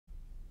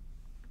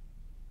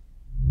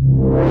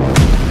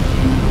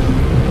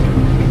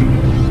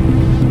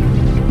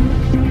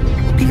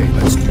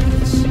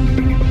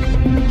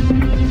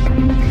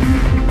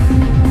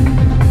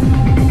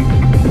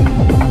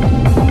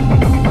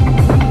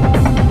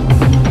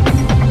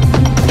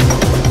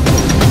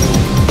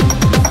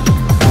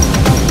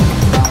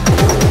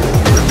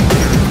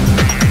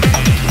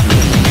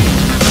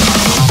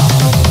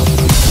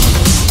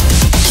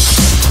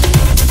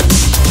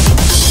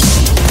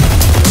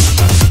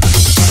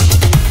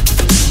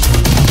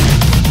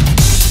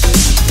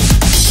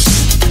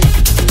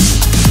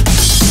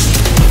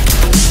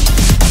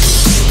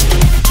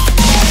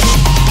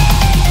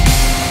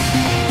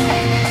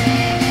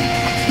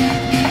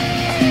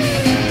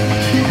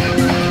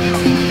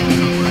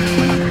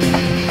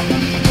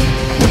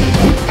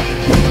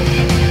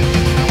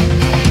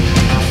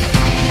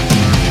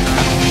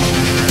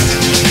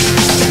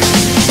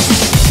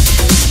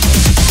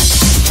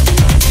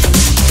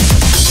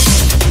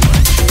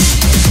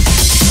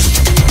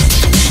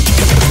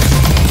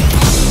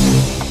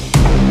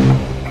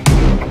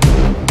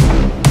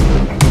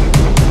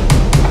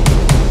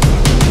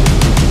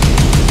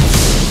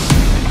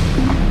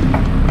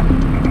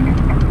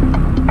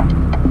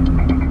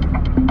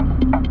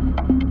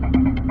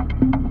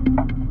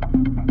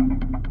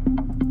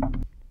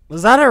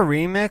Was that a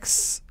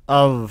remix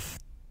of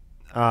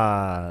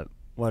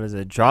what is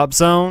it? Drop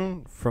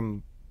Zone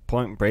from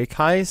Point Break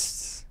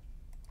Heists?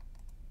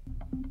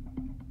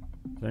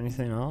 Is there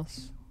anything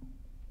else?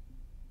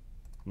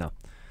 No.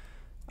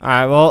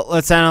 Alright, well,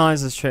 let's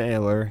analyze this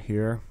trailer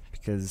here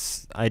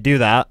because I do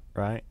that,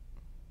 right?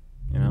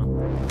 You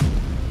know?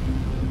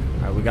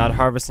 Alright, we got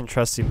Harvest and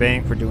Trusty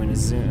Bank. We're doing a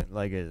zoom,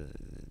 like a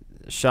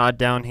shot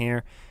down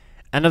here.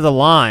 End of the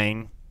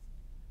line.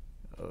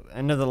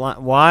 End of the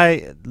line.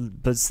 Why?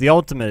 But it's the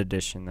Ultimate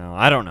Edition, though.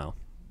 I don't know.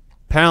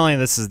 Apparently,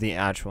 this is the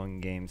actual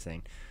in-game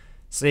thing.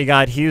 So you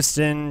got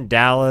Houston,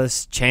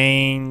 Dallas,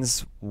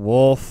 Chains,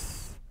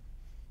 Wolf,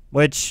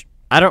 which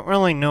I don't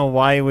really know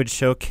why you would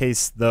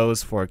showcase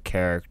those four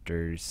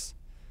characters.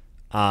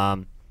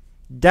 Dallas,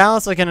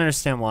 I can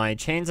understand why.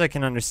 Chains, I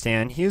can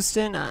understand.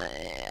 Houston,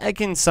 I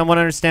can somewhat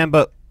understand,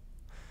 but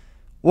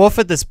Wolf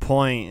at this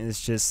point is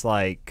just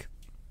like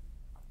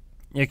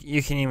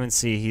you can even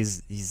see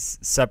he's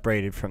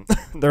separated from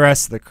the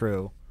rest of the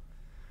crew,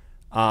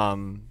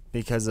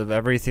 because of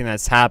everything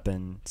that's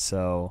happened.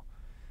 So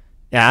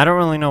yeah, I don't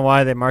really know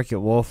why they market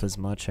Wolf as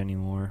much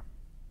anymore.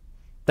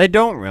 They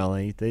don't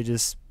really. They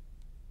just,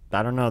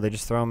 I don't know. They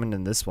just throw him into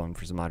this one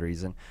for some odd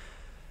reason.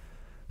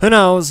 Who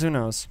knows? Who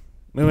knows?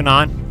 Moving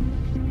on.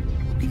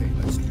 Okay,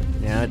 let's do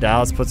this. Yeah,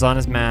 Dallas puts on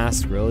his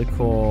mask. Really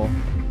cool.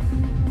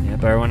 Yeah,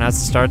 but everyone has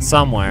to start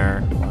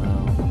somewhere.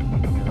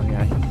 Well,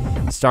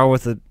 yeah. Start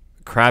with a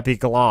crappy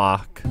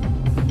Glock.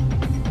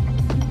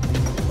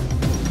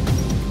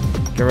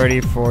 Get ready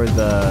for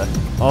the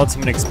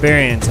ultimate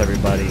experience,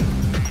 everybody.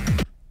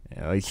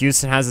 Yeah,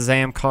 Houston has his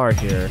AM car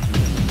here.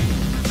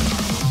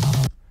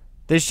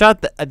 They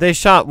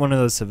shot one of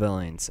those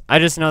civilians. I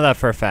just know that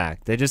for a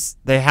fact.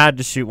 They had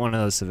to shoot one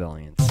of those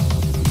civilians.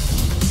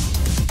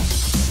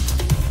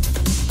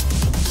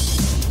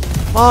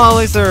 Well, at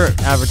least they're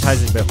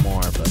advertising a bit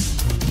more, but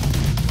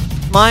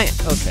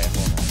okay,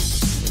 hold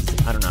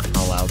on. I don't know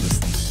how loud this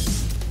thing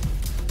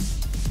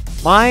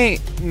is. My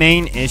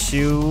main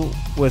issue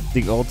with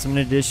the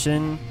Ultimate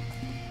Edition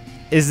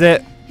is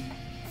that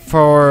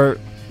for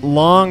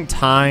long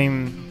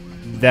time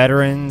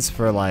veterans,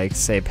 for like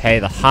say Pay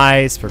the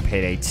Heist, for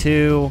Payday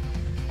 2,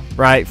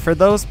 right? For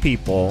those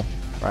people,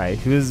 right,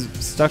 who's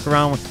stuck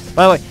around with,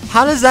 by the way,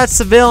 how did that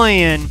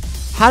civilian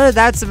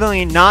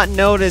not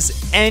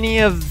notice any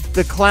of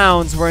the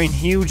clowns wearing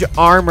huge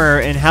armor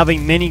and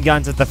having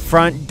miniguns at the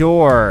front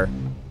door?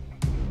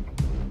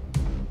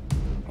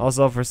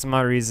 Also, for some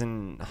odd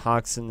reason,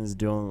 Hoxton is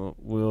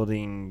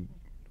wielding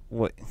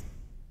what?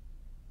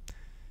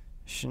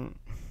 Shouldn't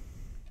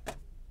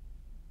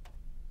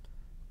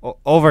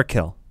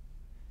overkill.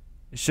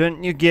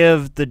 Shouldn't you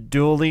give the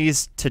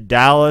dualies to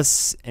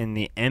Dallas and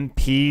the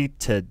MP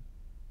to,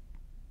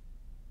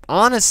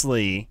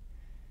 honestly,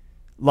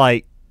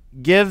 like,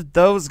 give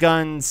those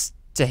guns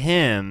to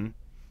him?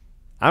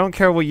 I don't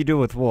care what you do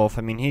with Wolf.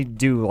 I mean, he'd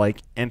do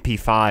like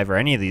MP5 or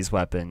any of these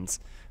weapons,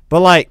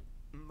 but like,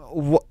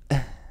 what?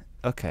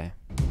 Okay.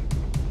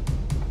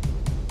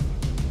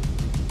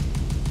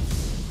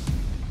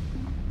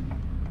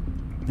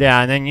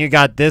 Yeah, and then you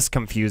got this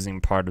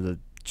confusing part of the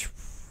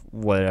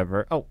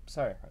whatever. Oh,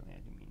 sorry, Harley. I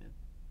didn't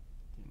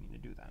mean to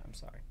do that. I'm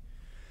sorry.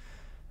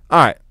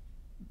 All right,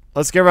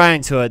 let's get right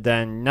into it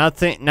then. Let's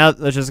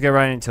just get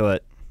right into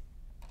it.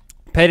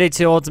 Payday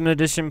 2 Ultimate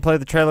Edition. Play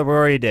the trailer. We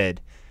already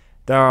did.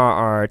 There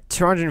are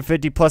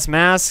 250 plus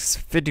masks,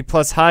 50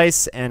 plus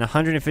heists, and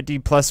 150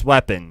 plus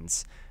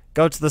weapons.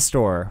 Go to the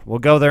store. We'll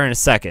go there in a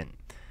second.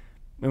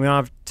 Moving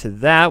on to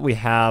that, we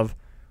have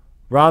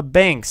rob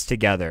banks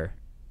together.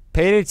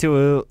 Payday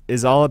 2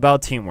 is all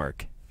about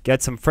teamwork.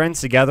 Get some friends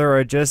together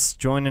or just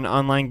join an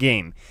online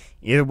game.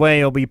 Either way,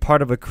 you'll be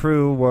part of a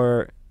crew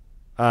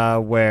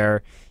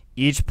where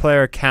each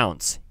player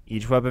counts.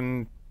 Each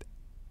weapon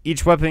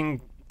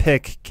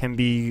pick can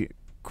be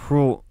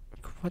cruel.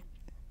 What?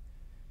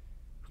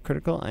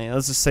 Critical?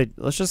 Let's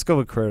just go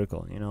with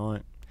critical. You know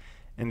what?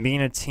 And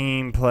being a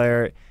team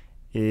player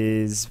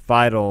is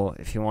vital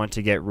if you want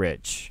to get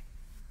rich.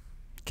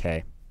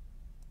 Okay.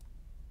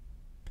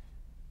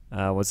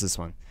 What's this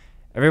one?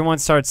 Everyone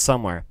starts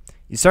somewhere.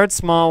 You start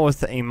small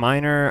with a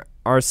minor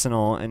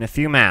arsenal and a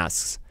few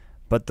masks,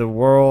 but the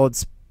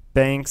world's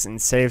banks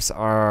and safes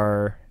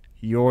are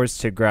yours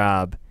to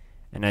grab,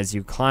 and as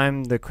you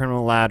climb the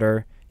criminal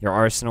ladder, your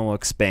arsenal will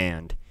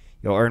expand.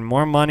 You'll earn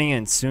more money,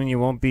 and soon you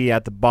won't be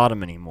at the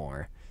bottom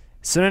anymore.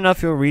 Soon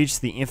enough, you'll reach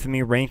the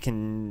infamy rank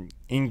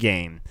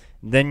in-game.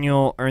 Then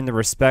you'll earn the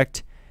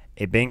respect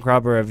a bank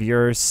robber of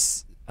your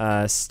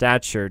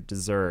stature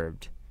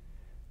deserved.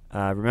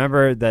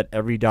 Remember that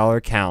every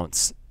dollar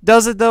counts.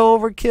 Does it though,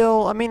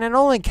 overkill? I mean, it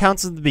only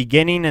counts at the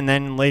beginning and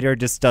then later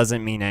just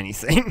doesn't mean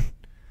anything.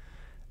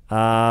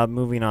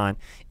 Moving on.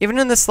 Even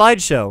in the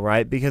slideshow,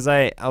 right? Because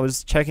I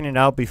was checking it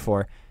out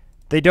before.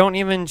 They don't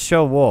even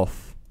show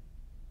Wolf.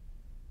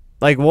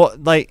 Like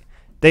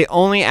they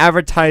only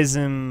advertise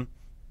him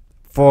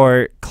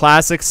for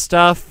classic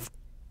stuff,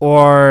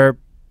 or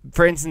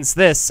for instance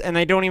this, and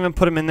they don't even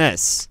put him in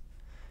this.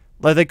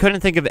 Like, they couldn't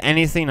think of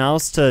anything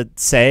else to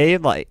say.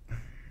 Like,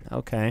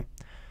 okay.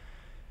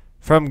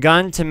 From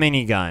gun to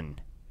minigun,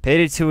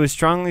 Payday 2 is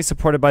strongly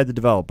supported by the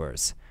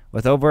developers.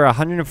 With over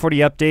 140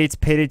 updates,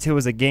 Payday 2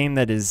 is a game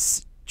that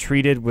is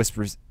treated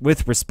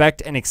with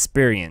respect and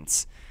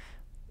experience.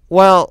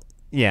 Well,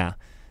 yeah.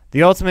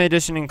 The Ultimate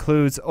Edition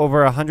includes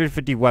over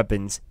 150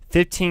 weapons,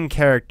 15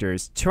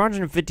 characters,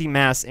 250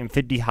 masks, and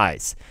 50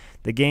 heists.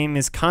 The game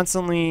is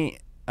constantly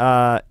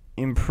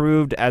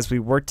improved as we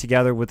work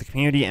together with the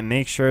community and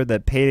make sure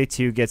that Payday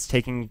 2 gets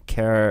taken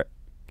care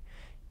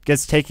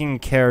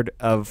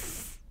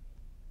of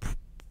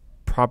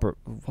proper.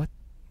 What?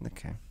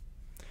 Okay.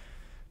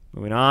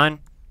 Moving on.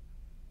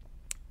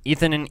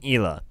 Ethan and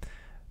Hila.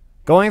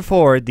 Going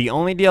forward, the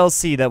only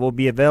DLC that will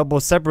be available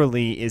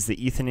separately is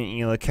the Ethan and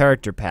Hila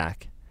character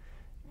pack.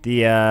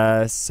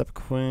 The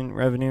subsequent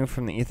revenue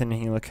from the Ethan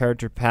and Hila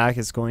character pack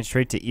is going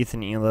straight to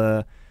Ethan and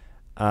Hila.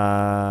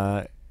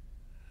 I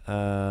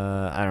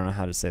don't know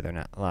how to say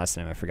their last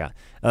name. I forgot.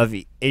 Of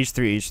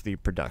H3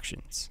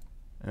 Productions,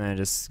 and it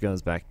just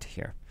goes back to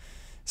here.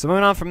 So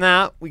moving on from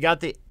that, we got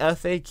the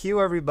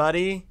FAQ.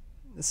 Everybody,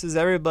 this is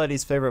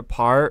everybody's favorite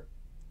part.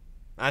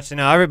 Actually,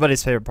 no,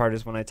 everybody's favorite part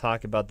is when I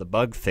talk about the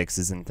bug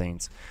fixes and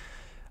things.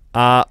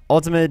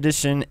 Ultimate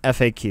Edition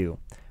FAQ.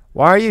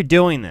 Why are you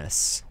doing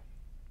this?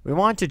 We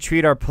want to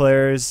treat our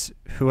players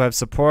who have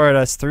supported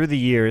us through the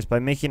years by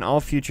making all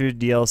future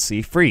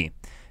DLC free.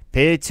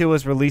 Payday 2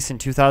 was released in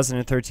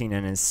 2013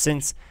 and has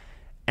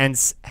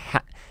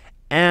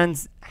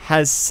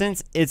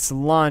since its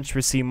launch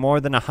received more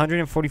than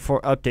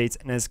 144 updates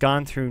and has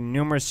gone through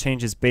numerous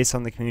changes based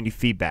on the community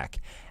feedback.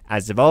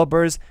 As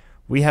developers,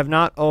 we have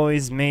not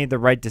always made the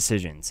right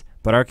decisions,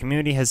 but our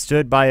community has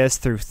stood by us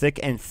through thick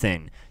and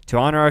thin. To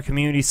honor our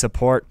community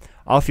support,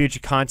 all future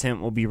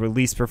content will be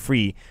released for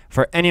free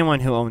for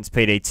anyone who owns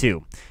Payday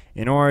 2.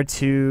 In order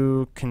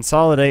to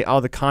consolidate all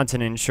the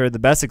content and ensure the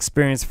best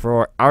experience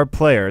for our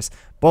players,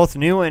 both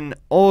new and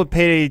old,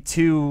 Payday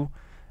 2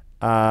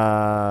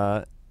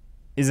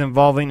 is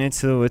evolving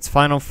into its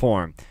final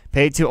form.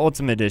 Payday 2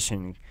 Ultimate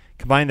Edition.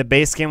 Combine the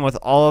base game with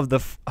all of the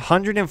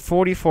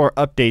 144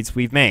 updates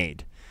we've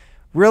made.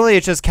 Really,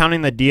 it's just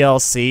counting the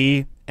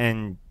DLC,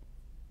 and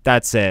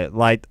that's it.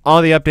 Like,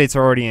 all the updates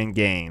are already in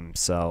game,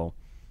 so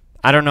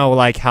I don't know,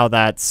 like, how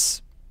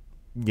that's,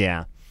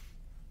 yeah.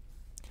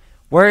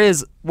 Where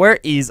is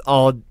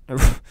all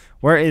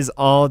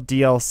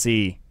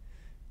DLC?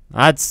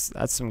 That's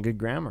some good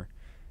grammar.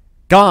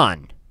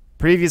 Gone.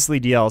 Previously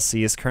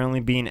DLC is currently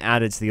being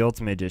added to the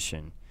Ultimate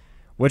Edition,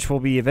 which will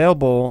be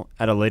available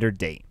at a later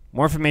date.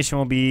 More information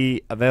will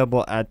be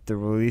available at the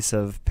release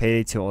of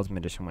Payday 2 Ultimate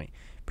Edition. Wait,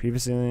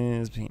 previously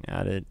is being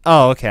added.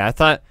 Oh, okay. I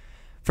thought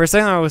for a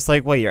second I was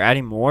like, wait, you're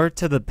adding more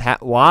to the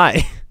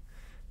why?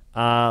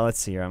 Let's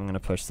see here. I'm gonna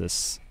push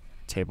this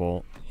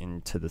table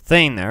into the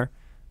thing there.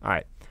 All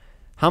right.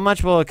 How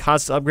much will it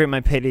cost to upgrade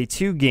my Payday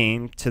 2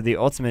 game to the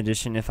Ultimate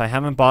Edition if I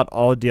haven't bought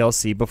all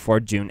DLC before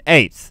June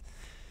 8th?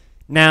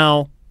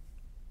 Now,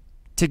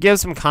 to give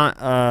some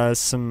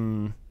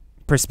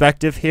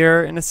perspective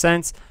here, in a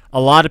sense,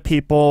 a lot of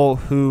people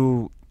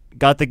who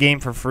got the game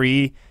for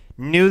free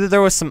knew that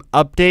there was some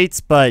updates,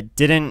 but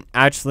didn't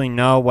actually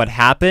know what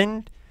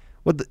happened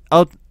with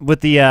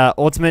the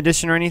Ultimate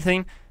Edition or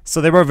anything. So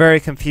they were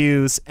very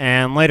confused,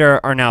 and later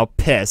are now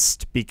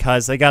pissed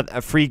because they got a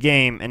free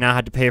game and now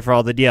had to pay for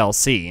all the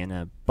DLC in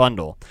a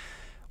bundle.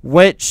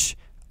 Which,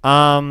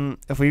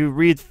 if we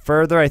read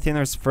further, I think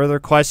there's further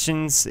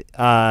questions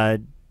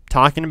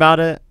talking about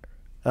it,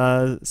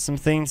 some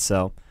things.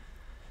 So,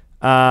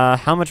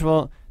 how much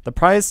will the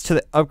price to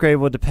the upgrade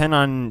will depend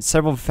on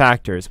several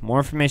factors. More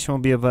information will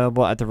be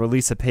available at the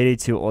release of Payday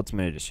 2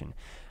 Ultimate Edition.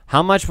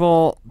 How much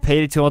will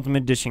Payday 2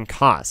 Ultimate Edition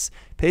cost?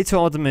 Payday 2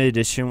 Ultimate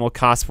Edition will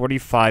cost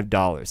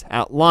 $45.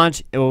 At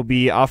launch, it will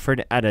be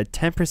offered at a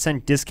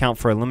 10% discount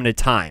for a limited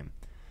time.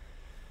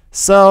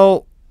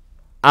 So,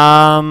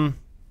 what,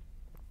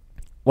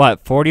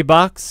 40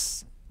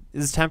 bucks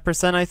is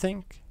 10%, I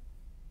think?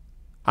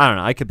 I don't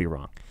know, I could be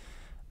wrong.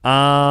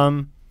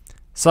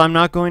 So I'm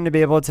not going to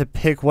be able to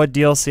pick what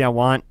DLC I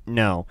want.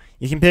 No.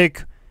 You can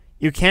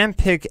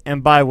pick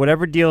and buy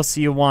whatever DLC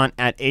you want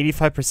at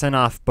 85%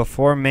 off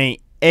before May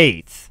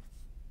 8th.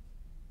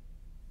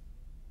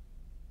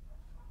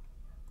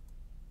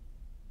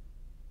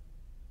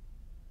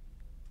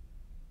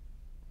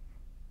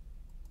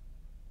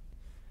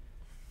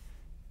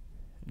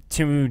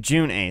 To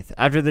June 8th.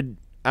 After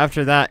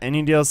that,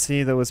 any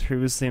DLC that was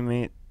previously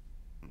made.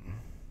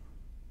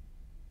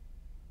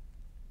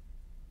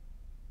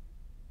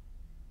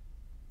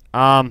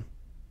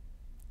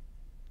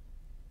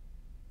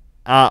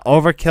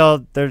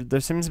 Overkill, there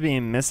seems to be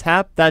a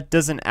mishap. That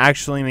doesn't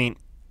actually mean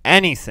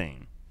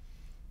anything,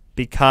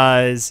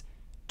 because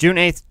June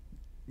 8th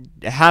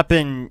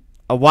happened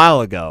a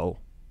while ago.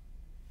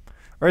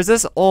 Or is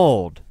this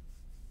old?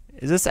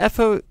 Is this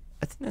FO?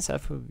 I think that's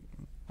FO.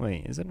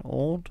 Wait, is it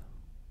old?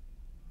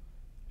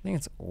 I think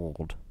it's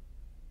old.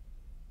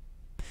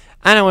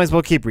 Anyways,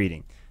 we'll keep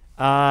reading.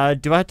 Do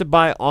I have to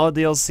buy all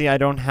DLC I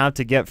don't have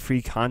to get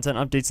free content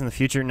updates in the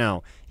future? No.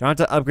 You don't have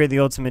to upgrade the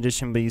Ultimate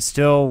Edition, but you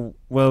still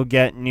will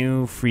get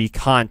new free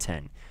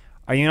content.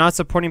 Are you not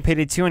supporting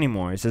Payday 2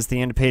 anymore? Is this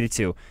the end of Payday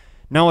 2?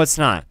 No, it's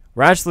not.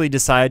 We actually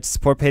decided to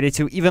support Payday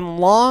 2 even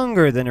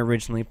longer than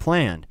originally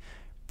planned.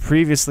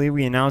 Previously,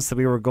 we announced that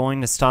we were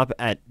going to stop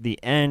at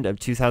the end of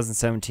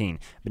 2017,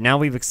 but now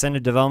we've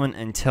extended development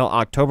until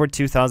October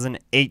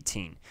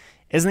 2018.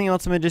 Isn't the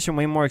Ultimate Edition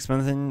way more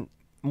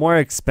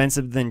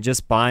expensive than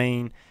just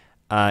buying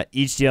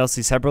each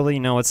DLC separately?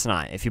 No, it's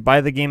not. If you buy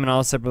the game and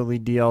all separately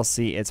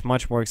DLC, it's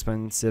much more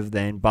expensive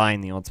than buying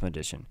the Ultimate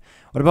Edition.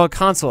 What about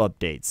console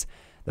updates?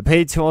 The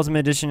Payday 2 Ultimate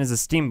Edition is a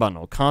Steam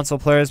bundle. Console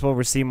players will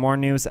receive more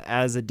news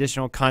as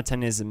additional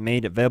content is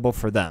made available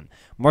for them.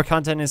 More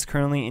content is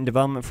currently in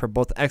development for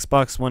both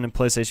Xbox One and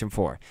PlayStation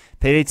 4.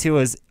 Payday 2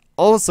 is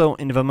also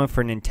in development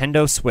for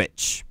Nintendo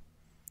Switch.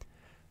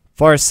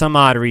 For some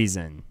odd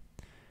reason.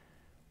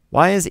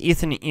 Why is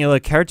Ethan and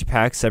Hila character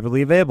pack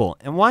separately available?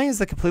 And why is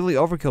the Completely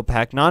Overkill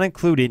pack not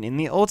included in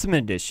the Ultimate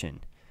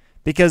Edition?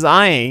 Because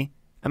I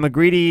am a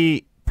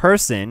greedy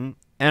person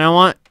and I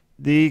want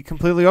the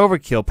Completely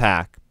Overkill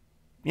pack.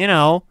 You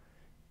know,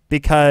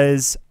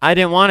 because I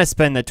didn't want to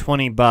spend the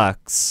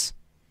 $20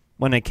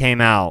 when it came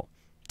out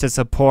to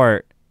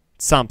support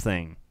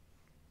something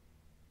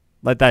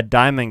like that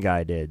Diamond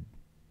guy did.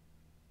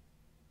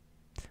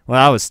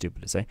 Well, that was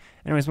stupid to say.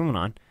 Anyways, moving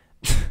on.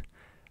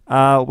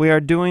 We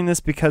are doing this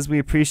because we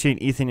appreciate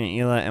Ethan and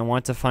Hila and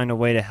want to find a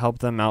way to help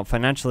them out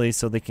financially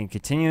so they can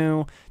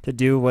continue to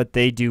do what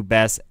they do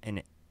best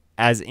and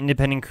as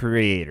independent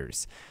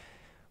creators.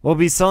 We'll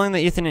be selling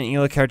the Ethan and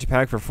Hila character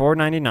pack for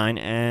 $4.99,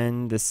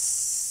 and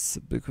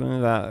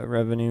the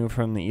revenue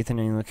from the Ethan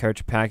and Hila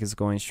character pack is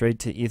going straight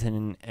to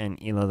Ethan and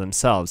Hila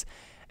themselves.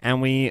 And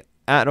we,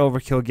 at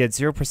Overkill, get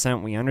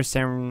 0%. We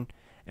understand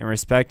and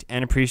respect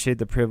and appreciate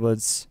the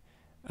privileged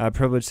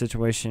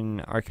situation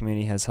our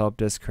community has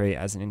helped us create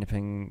as an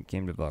independent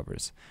game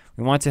developers.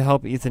 We want to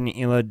help Ethan and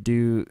Hila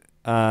do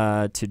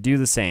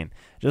the same,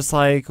 just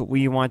like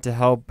we want to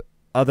help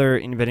other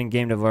independent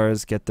game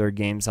developers get their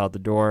games out the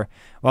door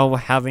while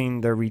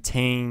having them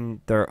retain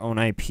their own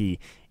IP.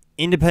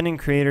 Independent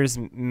creators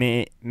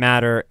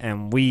matter,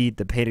 and we,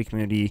 the Payday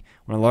community,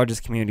 one of the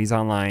largest communities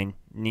online,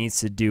 needs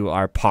to do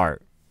our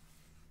part.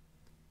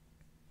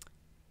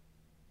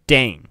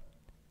 Dang.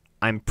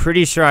 I'm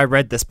pretty sure I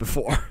read this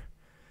before.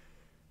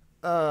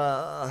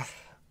 I'm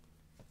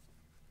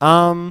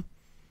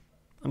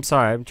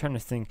sorry, I'm trying to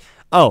think.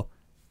 Oh,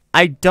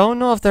 I don't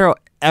know if there'll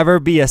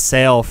ever be a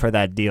sale for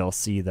that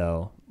DLC,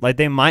 though. Like,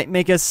 they might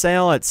make a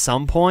sale at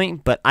some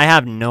point, but I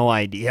have no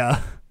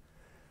idea.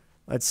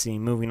 Let's see,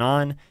 moving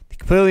on. The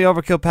Completely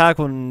Overkill pack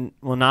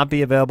will not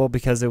be available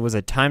because it was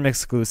a timed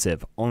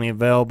exclusive, only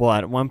available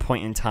at one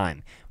point in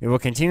time. We will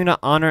continue to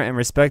honor and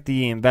respect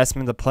the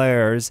investment the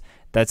players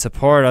that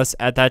support us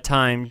at that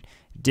time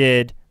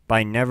did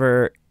by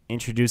never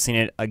introducing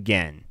it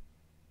again.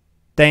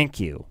 Thank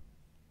you.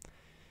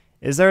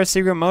 Is there a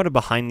secret motive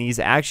behind these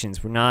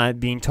actions we're not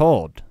being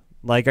told?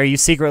 Like, are you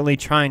secretly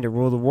trying to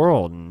rule the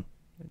world and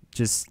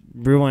just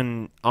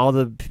ruin all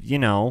the,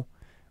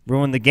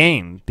 ruin the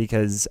game?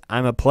 Because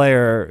I'm a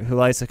player who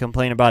likes to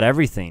complain about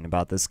everything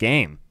about this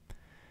game.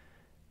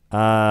 There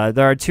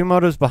are two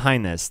motives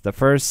behind this. The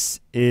first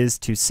is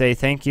to say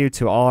thank you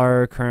to all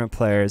our current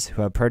players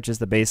who have purchased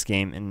the base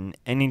game and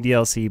any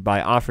DLC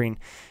by offering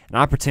an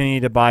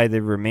opportunity to buy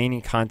the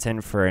remaining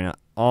content for an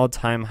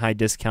all-time high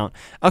discount.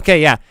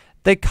 Okay, yeah.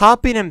 They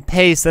copied and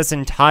pasted this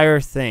entire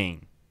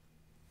thing.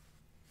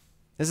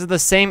 This is the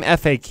same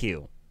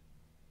FAQ.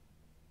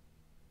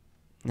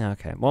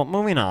 Okay, well,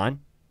 moving on.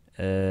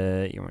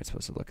 You weren't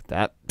supposed to look at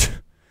that.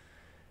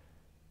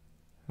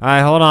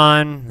 Alright, hold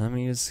on. Give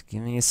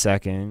me a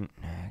second.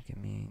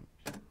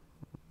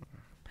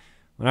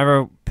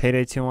 Whenever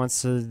Payday 2 wants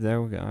to,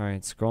 there we go.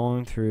 Alright,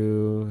 scroll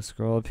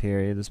up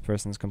here. This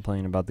person's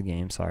complaining about the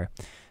game, sorry.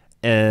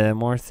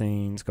 More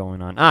things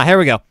going on. Here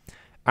we go.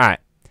 Alright.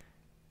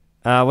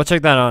 We'll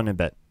check that out in a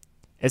bit.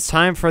 It's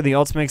time for the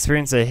Ultimate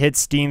Experience to hit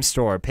Steam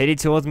Store. Payday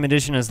 2 Ultimate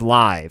Edition is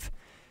live.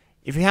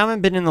 If you haven't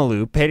been in the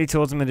loop, Payday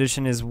 2 Ultimate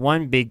Edition is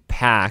one big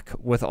pack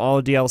with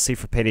all DLC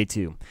for Payday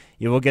 2.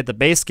 You will get the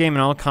base game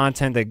and all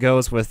content that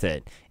goes with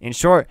it. In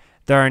short,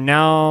 there are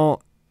now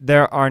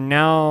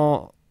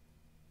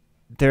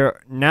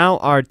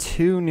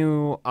two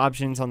new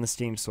options on the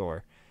Steam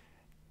Store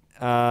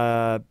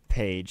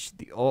page.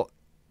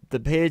 The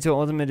Payday 2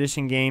 Ultimate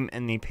Edition game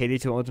and the Payday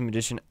 2 Ultimate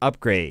Edition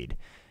upgrade,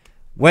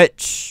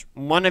 which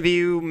one of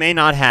you may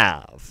not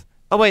have.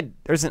 Oh wait,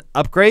 there's an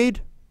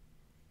upgrade?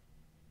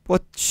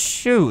 Well,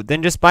 shoot,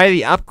 then just buy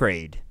the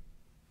upgrade.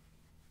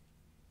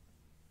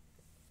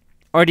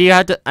 Or do you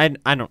have to...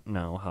 I don't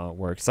know how it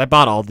works. I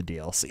bought all the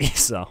DLC,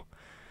 so...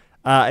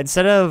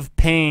 instead of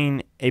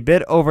paying a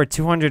bit over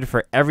 $200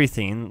 for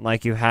everything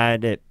like you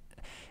had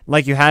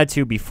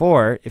to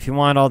before, if you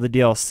want all the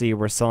DLC,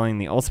 we're selling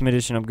the Ultimate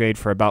Edition upgrade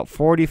for about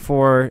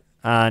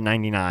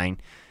 $44.99.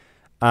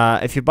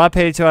 If you bought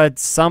Payday 2 at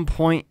some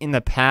point in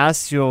the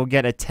past, you'll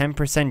get a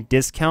 10%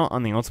 discount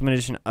on the Ultimate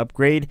Edition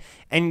upgrade.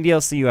 Any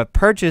DLC you have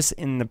purchased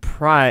in the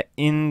price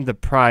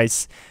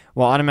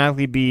will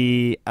automatically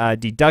be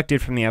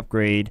deducted from the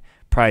upgrade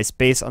price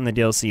based on the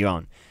DLC you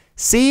own.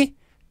 See?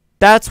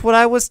 That's what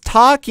I was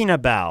talking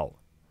about.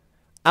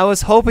 I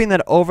was hoping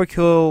that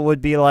Overkill would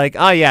be like,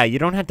 oh yeah, you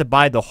don't have to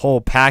buy the whole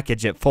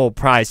package at full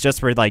price just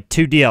for like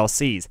 2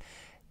 DLCs.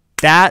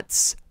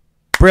 That's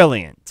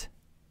brilliant.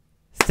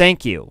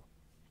 Thank you.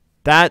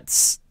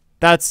 That's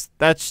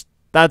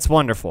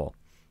wonderful.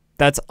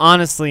 That's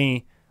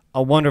honestly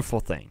a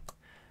wonderful thing.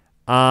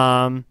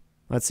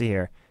 Let's see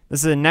here.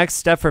 This is the next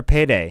step for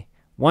Payday.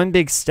 One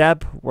big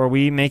step where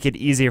we make it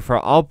easier for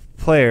all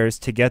players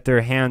to get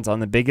their hands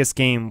on the biggest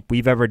game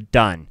we've ever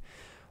done.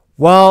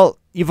 Well,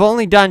 you've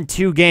only done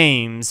 2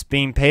 games,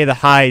 being Pay the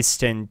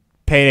Heist and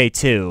Payday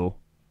 2.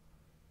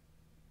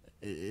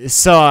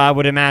 So, I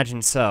would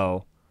imagine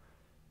so.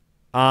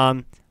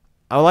 I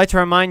would like to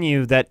remind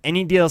you that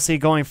any DLC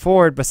going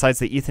forward besides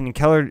the Ethan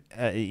and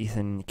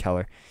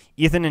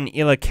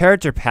Ela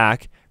character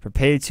pack for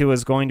Payday 2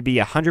 is going to be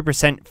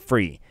 100%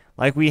 free.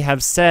 Like we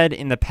have said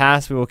in the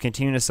past, we will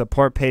continue to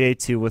support Payday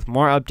 2 with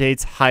more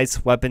updates,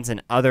 heists, weapons,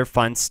 and other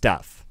fun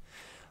stuff.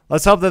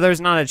 Let's hope that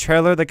there's not a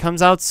trailer that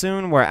comes out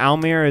soon where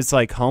Almir is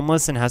like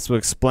homeless and has to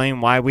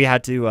explain why we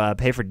had to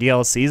pay for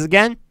DLCs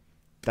again.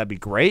 That'd be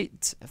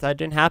great if that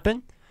didn't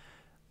happen.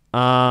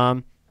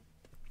 We're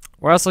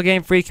also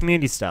getting free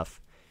community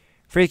stuff.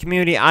 Free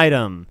community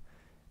item.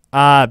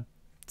 The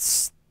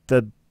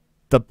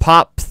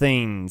pop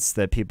things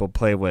that people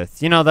play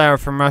with. You know, that are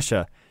from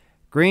Russia.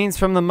 Greens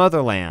from the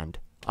motherland.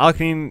 All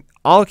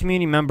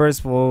community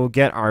members will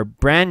get our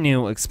brand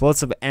new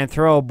explosive and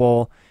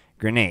throwable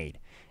grenade.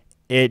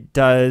 It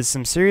does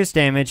some serious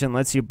damage and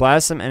lets you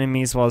blast some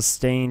enemies while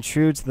staying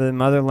true to the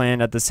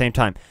motherland at the same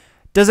time.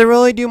 Does it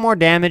really do more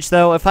damage,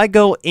 though? If I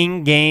go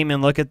in-game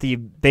and look at the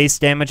base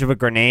damage of a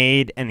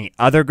grenade and the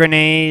other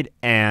grenade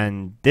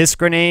and this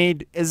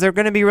grenade, is there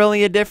going to be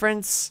really a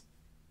difference?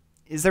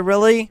 Is there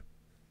really?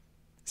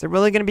 Is there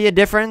really going to be a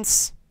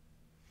difference?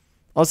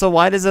 Also,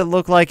 why does it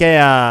look like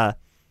a,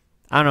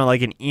 I don't know,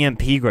 like an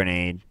EMP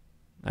grenade?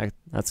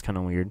 That's kind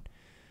of weird.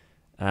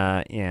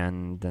 Yeah,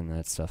 and then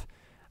that stuff.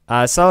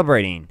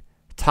 Celebrating.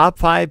 Top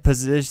 5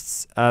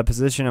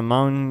 position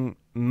among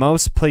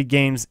most played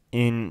games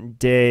in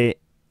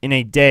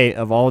a day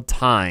of all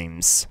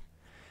times.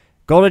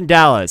 Golden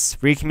Dallas,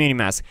 free community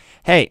mask.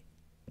 Hey,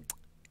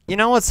 you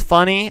know what's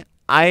funny?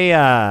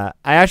 I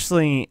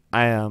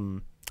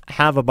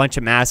have a bunch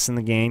of masks in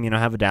the game. You know,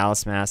 I have a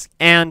Dallas mask,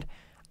 and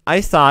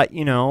I thought,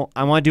 you know,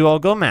 I want to do all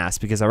gold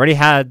mask because I already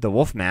had the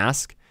wolf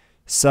mask.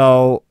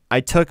 So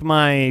I took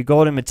my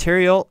golden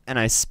material and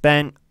I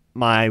spent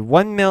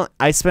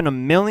 $1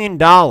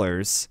 million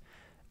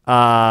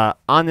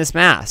on this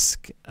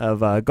mask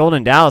of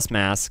golden Dallas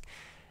mask.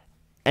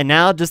 And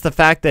now just the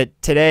fact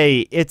that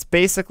today it's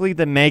basically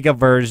the mega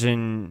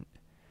version.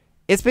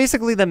 It's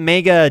basically the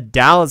mega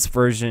Dallas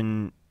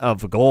version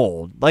of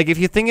gold. Like if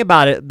you think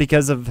about it,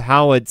 because of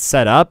how it's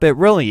set up, it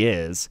really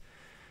is.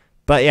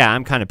 But yeah,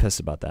 I'm kind of pissed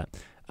about that.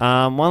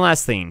 One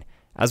last thing.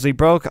 As we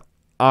broke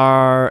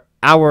our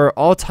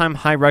all-time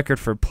high record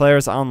for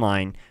players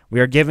online, we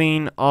are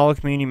giving all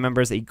community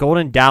members a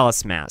golden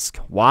Dallas mask.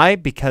 Why?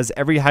 Because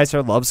every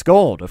heister loves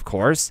gold, of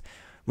course.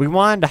 We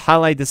wanted to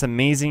highlight this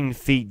amazing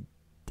feat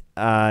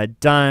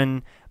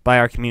done by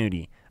our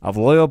community of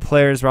loyal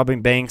players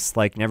robbing banks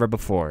like never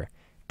before.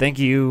 Thank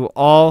you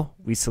all.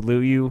 We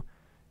salute you.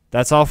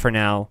 That's all for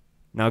now.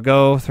 Now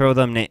go throw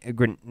them.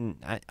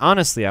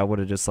 Honestly, I would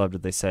have just loved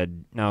if they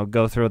said, "Now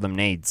go throw them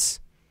nades,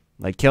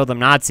 like kill them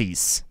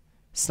Nazis,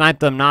 snipe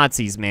them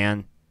Nazis,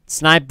 man,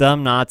 snipe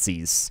them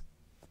Nazis."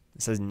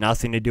 This has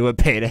nothing to do with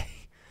Payday.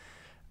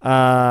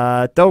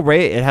 Though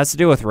raid, it has to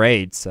do with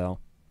raid, so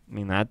I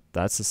mean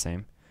that's the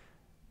same.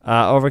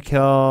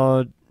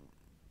 Overkill.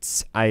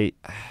 I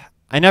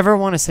never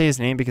want to say his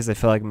name because I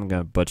feel like I'm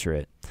gonna butcher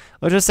it.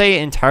 Let's just say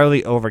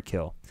entirely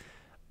Overkill.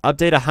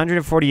 Update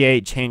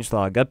 148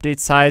 changelog. Update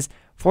size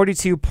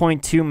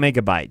 42.2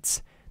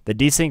 megabytes. The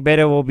desync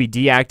beta will be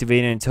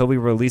deactivated until we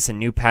release a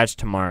new patch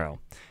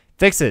tomorrow.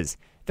 Fixes.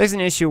 Fix an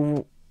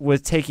issue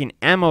with taking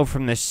ammo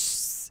from the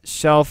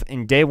shelf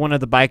in day 1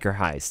 of the biker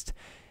heist.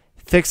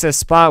 Fix a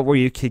spot where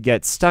you could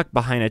get stuck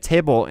behind a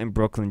table in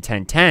Brooklyn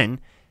 1010.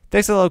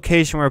 Fix a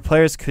location where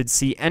players could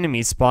see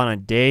enemies spawn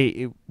on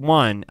day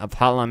 1 of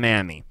Hotline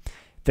Miami.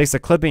 Fix a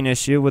clipping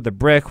issue with a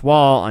brick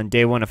wall on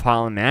day 1 of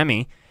Hotline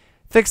Miami.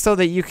 Fix so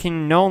that you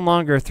can no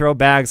longer throw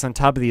bags on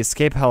top of the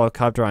escape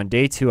helicopter on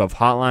day 2 of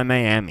Hotline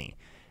Miami.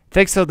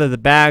 Fix so that the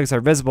bags are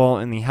visible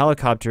in the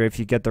helicopter if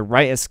you get the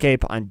right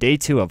escape on day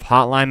 2 of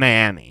Hotline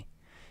Miami.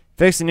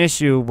 Fix an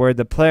issue where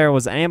the player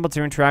was unable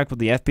to interact with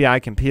the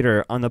FBI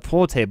computer on the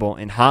pool table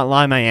in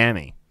Hotline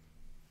Miami.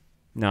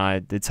 No,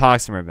 it's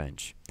Hawks and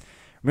Revenge.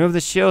 Remove the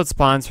shield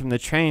spawns from the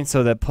train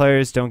so that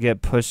players don't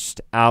get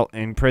pushed out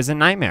in Prison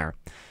Nightmare.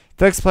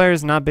 Fix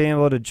players not being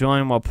able to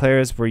join while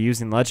players were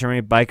using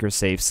legendary biker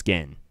safe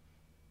skin.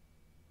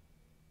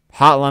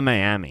 Hotline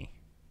Miami.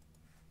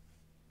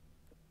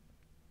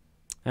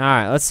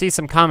 Alright, let's see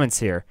some comments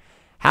here.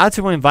 How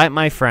to invite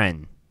my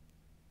friend.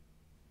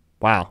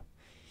 Wow.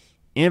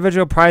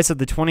 Individual price of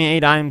the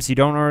 28 items you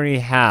don't already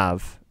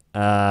have.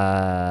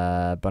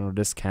 Bundle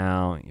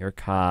discount, your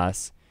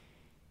cost.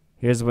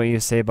 Here's what you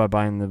say by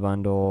buying the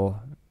bundle.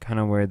 Kind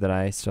of weird that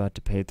I still have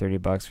to pay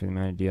 $30 for the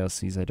amount of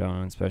DLCs I don't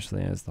own,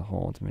 especially as the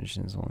whole Ultimate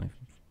Edition is only.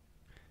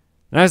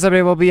 The next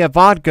update will be a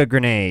vodka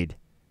grenade.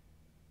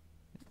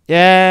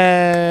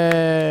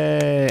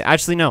 Yay!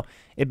 Actually, no.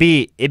 It'd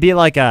be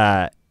like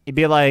a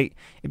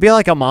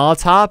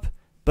Molotov,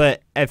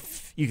 but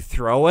if you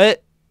throw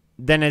it,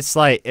 then it's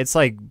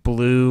like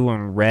blue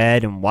and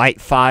red and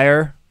white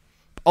fire.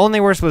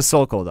 Only works with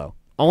Sokol though.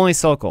 Only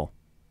Sokol.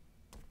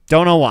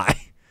 Don't know why.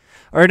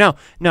 Or no.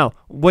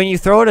 When you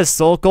throw it at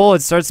Sokol,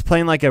 it starts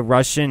playing like a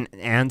Russian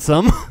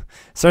anthem.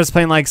 Starts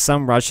playing like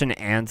some Russian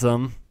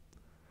anthem.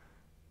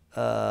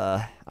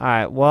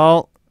 Alright,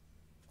 well,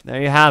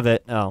 there you have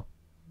it. Oh.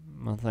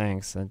 Well,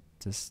 thanks.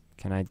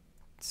 Can I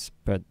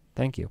spread?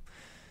 Thank you.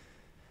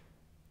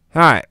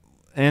 Alright.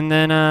 And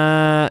then,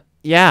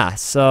 yeah,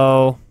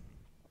 so.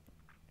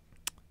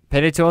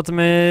 Payday 2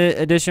 Ultimate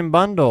Edition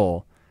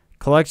Bundle.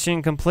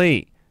 Collection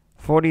complete.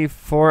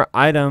 44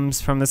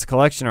 items from this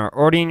collection are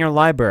already in your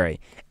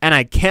library. And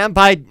I can't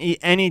buy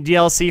any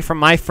DLC from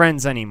my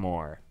friends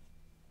anymore.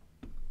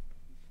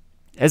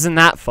 Isn't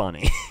that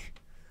funny?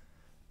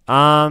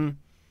 Yeah,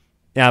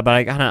 but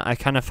I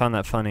kind of found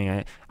that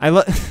funny. I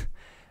looked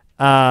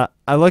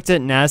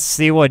at Ness,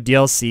 see what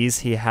DLCs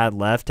he had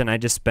left, and I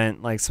just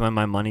spent like some of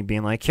my money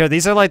being like, here,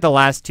 these are like the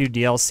last 2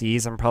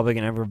 DLCs I'm probably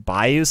gonna ever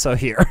buy you, so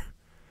here.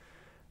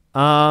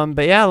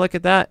 But yeah, look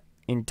at that.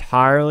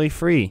 Entirely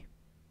free.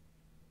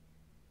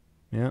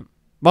 Yeah.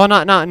 Well,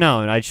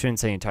 no, I shouldn't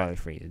say entirely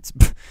free. It's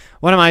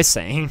what am I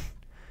saying?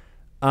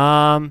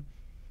 But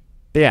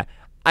yeah,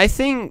 I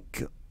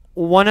think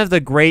one of the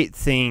great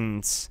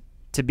things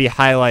to be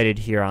highlighted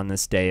here on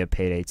this day of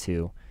Payday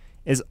 2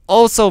 is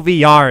also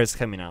VR is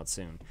coming out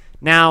soon.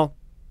 Now,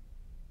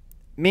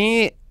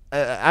 me,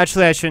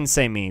 actually I shouldn't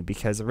say me,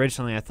 because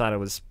originally I thought it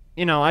was,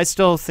 I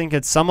still think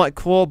it's somewhat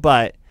cool,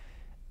 but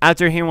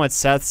after hearing what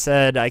Seth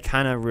said, I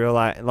kind of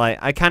realized,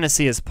 I kind of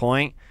see his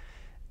point,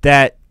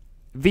 that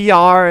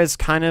VR is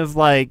kind of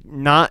like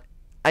not,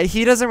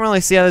 he doesn't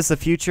really see that as the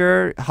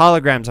future.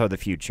 Holograms are the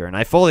future, and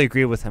I fully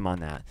agree with him on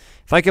that.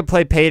 If I could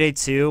play Payday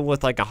 2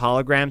 with like a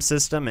hologram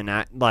system, and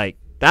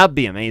that'd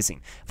be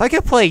amazing. If I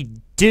could play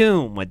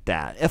Doom with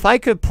that, if I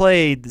could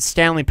play the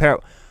Stanley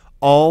Parable,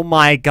 oh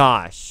my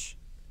gosh.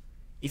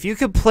 If you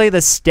could play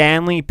the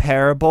Stanley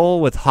Parable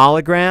with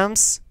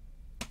holograms,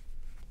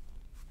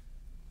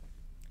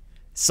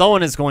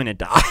 someone is going to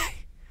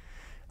die.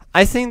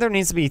 I think there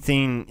needs to be a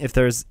thing, if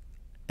there is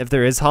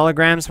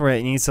holograms, where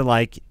it needs to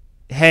like,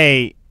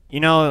 hey,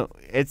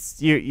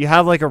 it's you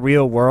have like a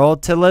real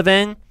world to live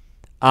in.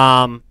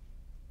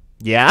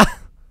 Yeah.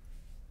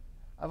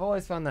 I've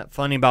always found that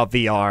funny about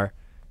VR,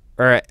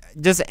 or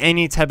just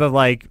any type of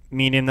like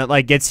medium that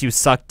like gets you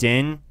sucked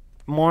in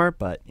more.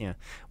 But yeah,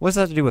 what's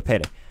that to do with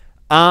Payday?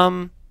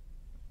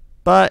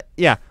 But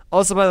yeah.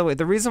 Also, by the way,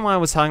 the reason why I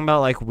was talking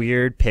about like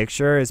weird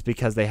picture is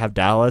because they have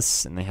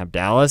Dallas, and they have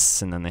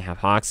Dallas, and then they have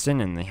Hoxton,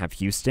 and they have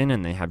Houston,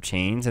 and they have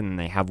Chains, and then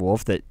they have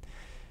Wolf that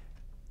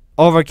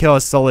Overkill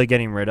is slowly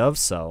getting rid of.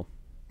 So,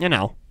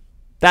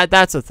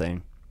 that's a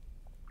thing.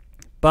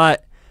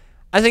 But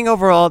I think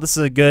overall this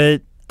is a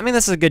good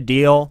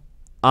deal.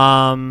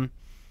 I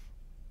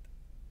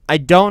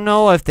don't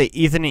know if the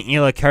Ethan and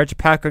Hila character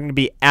pack are going to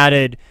be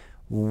added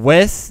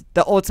with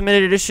the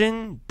Ultimate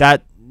Edition.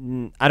 That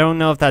I don't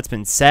know if that's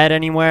been said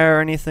anywhere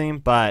or anything,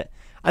 but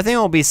I think it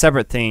will be a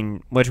separate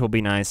thing, which will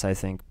be nice, I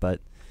think.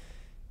 But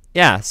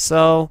yeah,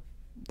 so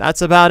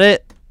that's about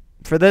it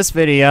for this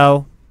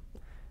video.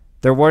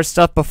 There were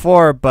stuff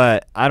before,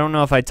 but I don't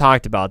know if I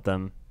talked about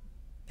them.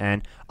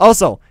 And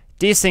also,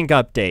 desync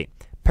update.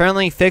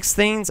 Apparently fixed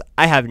things.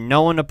 I have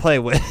no one to play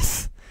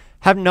with.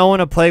 Have no one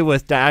to play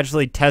with to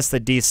actually test the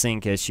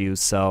desync issues,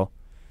 so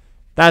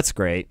that's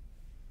great.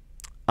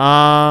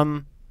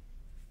 Yeah.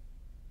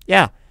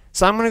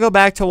 So I'm going to go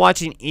back to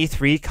watching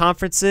E3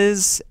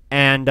 conferences,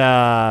 and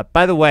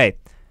by the way,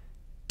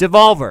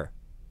 Devolver,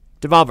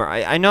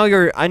 I know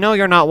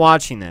you're not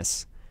watching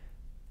this.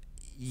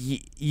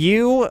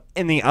 You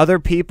and the other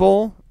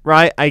people,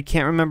 right? I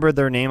can't remember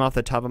their name off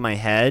the top of my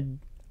head.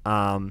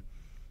 But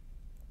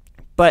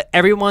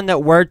everyone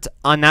that worked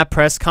on that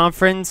press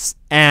conference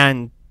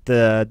and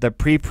the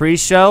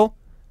pre-show,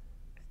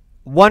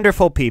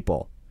 wonderful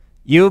people.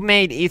 You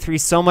made E3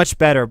 so much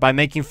better by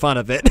making fun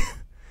of it.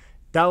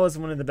 That was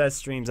one of the best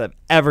streams I've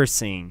ever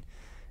seen.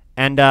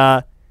 And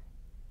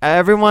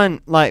everyone,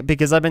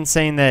 because I've been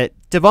saying that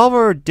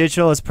Devolver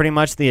Digital is pretty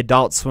much the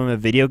Adult Swim of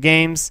video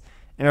games.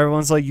 And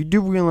everyone's like, you do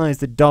realize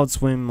that Adult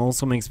Swim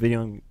also makes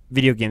video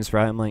games,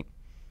 right? I'm like,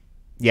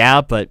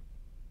 yeah, but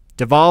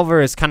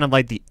Devolver is kind of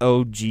like the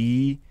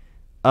OG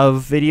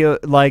of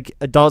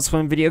Adult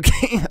Swim video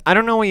game. I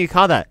don't know what you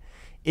call that.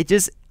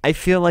 I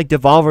feel like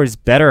Devolver is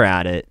better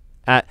at it.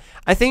 I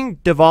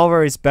think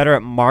Devolver is better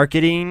at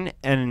marketing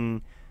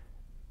and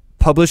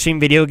publishing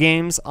video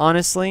games,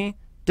 honestly.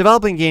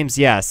 Developing games,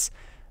 yes.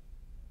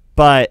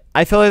 But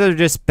I feel like they're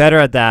just better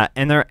at that,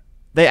 and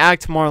they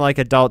act more like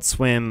Adult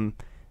Swim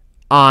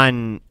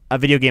on a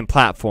video game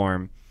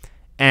platform.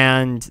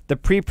 And the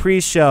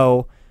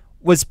pre-show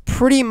was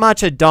pretty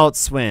much Adult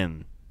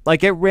Swim.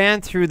 Like, it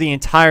ran through the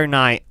entire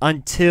night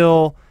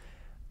until,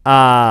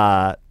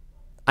 I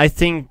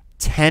think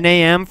 10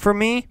 a.m. for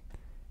me.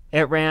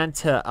 It ran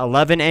to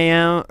 11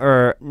 a.m.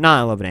 or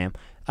not 11 a.m.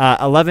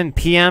 11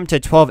 p.m. to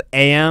 12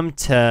 a.m.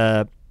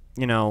 to,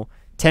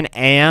 10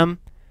 a.m.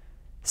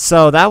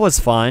 So that was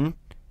fun.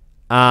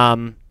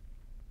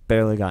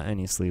 Barely got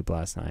any sleep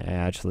last night. I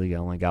actually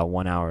only got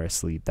 1 hour of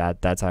sleep.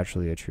 That's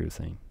actually a true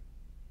thing.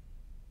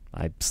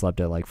 I slept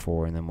at like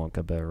 4 and then woke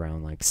up at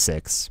around like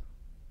 6.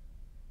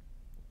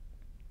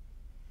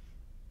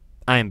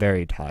 I am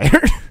very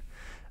tired.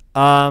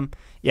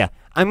 Yeah,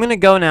 I'm gonna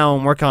go now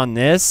and work on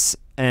this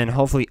and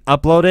hopefully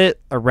upload it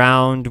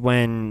around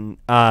when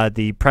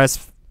the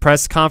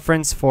press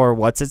conference for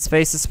What's Its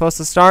Face is supposed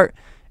to start,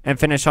 and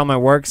finish all my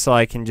work so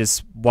I can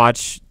just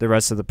watch the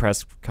rest of the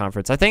press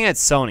conference. I think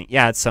it's Sony.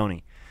 Yeah, it's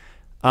Sony.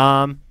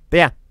 But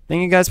yeah,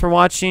 thank you guys for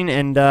watching,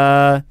 and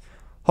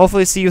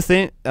hopefully see you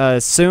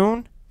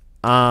soon.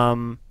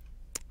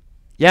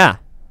 Yeah,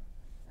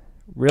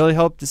 really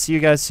hope to see you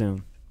guys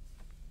soon.